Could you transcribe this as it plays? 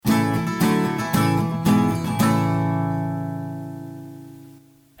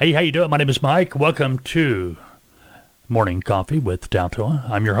Hey, how you doing? My name is Mike. Welcome to Morning Coffee with TALTOA.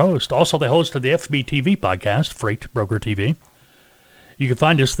 I'm your host, also the host of the FBTV podcast, Freight Broker TV. You can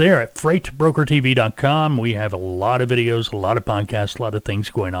find us there at freightbrokertv.com. We have a lot of videos, a lot of podcasts, a lot of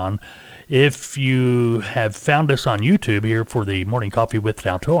things going on. If you have found us on YouTube here for the Morning Coffee with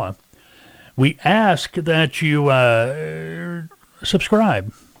TALTOA, we ask that you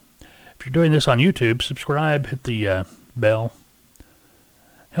subscribe. If you're doing this on YouTube, subscribe, hit the bell.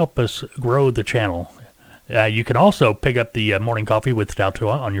 Help us grow the channel. You can also pick up the Morning Coffee with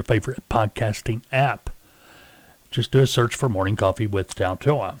TALTOA on your favorite podcasting app. Just do a search for Morning Coffee with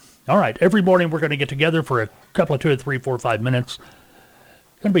TALTOA. All right, every morning we're going to get together for a couple of 2 or 3, 4, 5 minutes.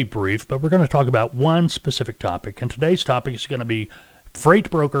 It's going to be brief, but we're going to talk about one specific topic. And today's topic is going to be freight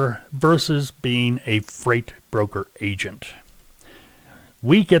broker versus being a freight broker agent.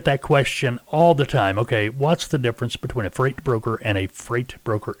 We get that question all the time. Okay, what's the difference between a freight broker and a freight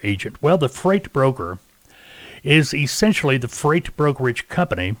broker agent? Well, the freight broker is essentially the freight brokerage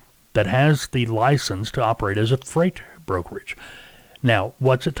company that has the license to operate as a freight brokerage. Now,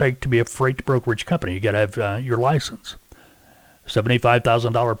 what's it take to be a freight brokerage company? You got to have your license.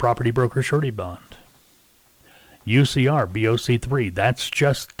 $75,000 property broker surety bond. UCR, BOC3, that's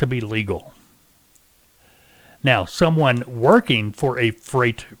just to be legal. Now, someone working for a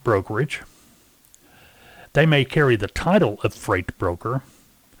freight brokerage, they may carry the title of freight broker,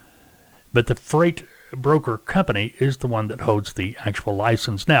 but the freight broker company is the one that holds the actual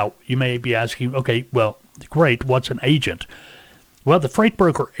license. Now, you may be asking, okay, well, great, what's an agent? Well, the freight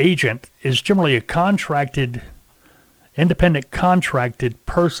broker agent is generally a independent contracted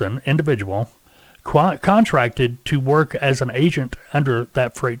person, individual, contracted to work as an agent under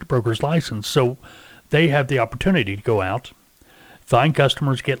that freight broker's license. So they have the opportunity to go out, find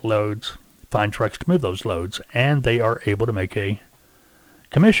customers, get loads, find trucks to move those loads, and they are able to make a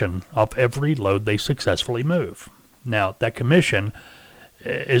commission off every load they successfully move. Now, that commission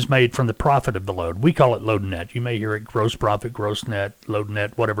is made from the profit of the load. We call it load net. You may hear it gross profit, gross net, load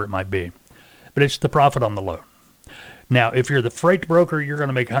net, whatever it might be. But it's the profit on the load. Now, if you're the freight broker, you're going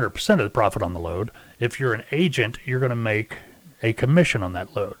to make 100% of the profit on the load. If you're an agent, you're going to make a commission on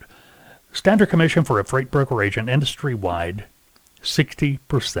that load. Standard commission for a freight broker agent, industry-wide,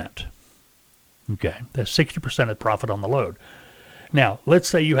 60%. Okay, that's 60% of the profit on the load. Now, let's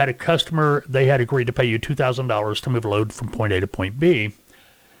say you had a customer, they had agreed to pay you $2,000 to move a load from point A to point B.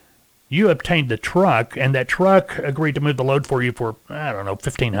 You obtained the truck, and that truck agreed to move the load for you for,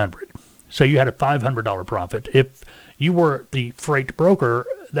 $1,500. So you had a $500 profit. If you were the freight broker,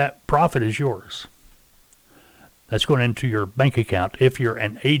 that profit is yours. That's going into your bank account. If you're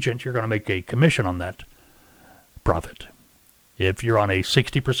an agent, you're going to make a commission on that profit. If you're on a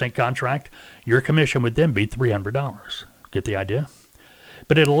 60% contract, your commission would then be $300. Get the idea?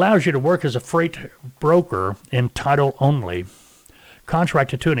 But it allows you to work as a freight broker in title only,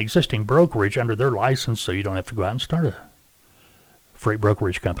 contracted to an existing brokerage under their license, so you don't have to go out and start a freight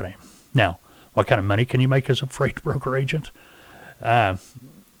brokerage company. Now, what kind of money can you make as a freight broker agent?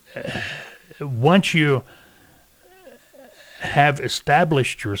 Once you have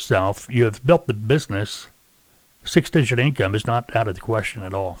established yourself, you have built the business, 6-digit income is not out of the question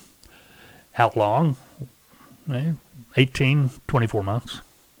at all. How long? 18, 24 months.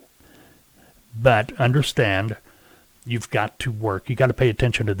 But understand, you've got to work. You've got to pay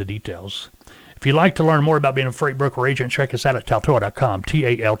attention to the details. If you'd like to learn more about being a freight broker agent, check us out at TALTOA.com,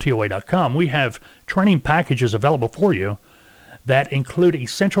 TALTOA.com. We have training packages available for you that include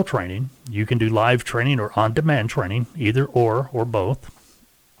essential training. You can do live training or on-demand training, either or both.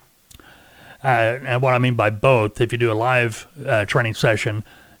 And what I mean by both, if you do a live training session,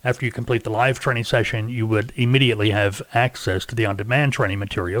 after you complete the live training session, you would immediately have access to the on-demand training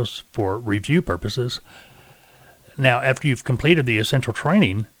materials for review purposes. Now, after you've completed the essential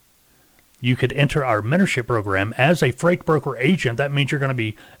training, you could enter our mentorship program as a freight broker agent. That means you're going to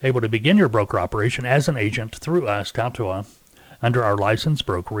be able to begin your broker operation as an agent through us, TALTOA, under our licensed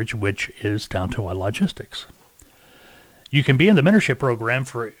brokerage, which is TALTOA Logistics. You can be in the mentorship program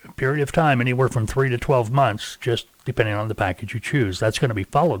for a period of time, anywhere from 3 to 12 months, just depending on the package you choose. That's going to be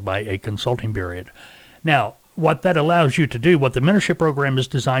followed by a consulting period. Now, what that allows you to do, what the mentorship program is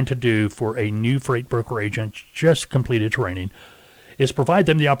designed to do for a new freight broker agent just completed training, is provide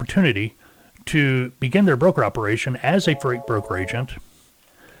them the opportunity to begin their broker operation as a freight broker agent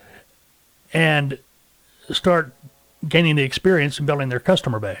and start gaining the experience and building their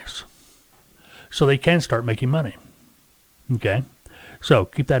customer base so they can start making money. Okay? So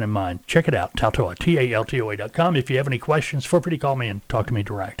keep that in mind. Check it out, TALTOA, TALTOA.com. If you have any questions, feel free to call me and talk to me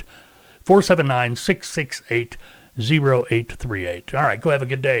direct. 479-668-0009. 0838. All right, go have a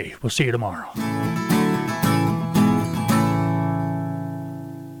good day. We'll see you tomorrow.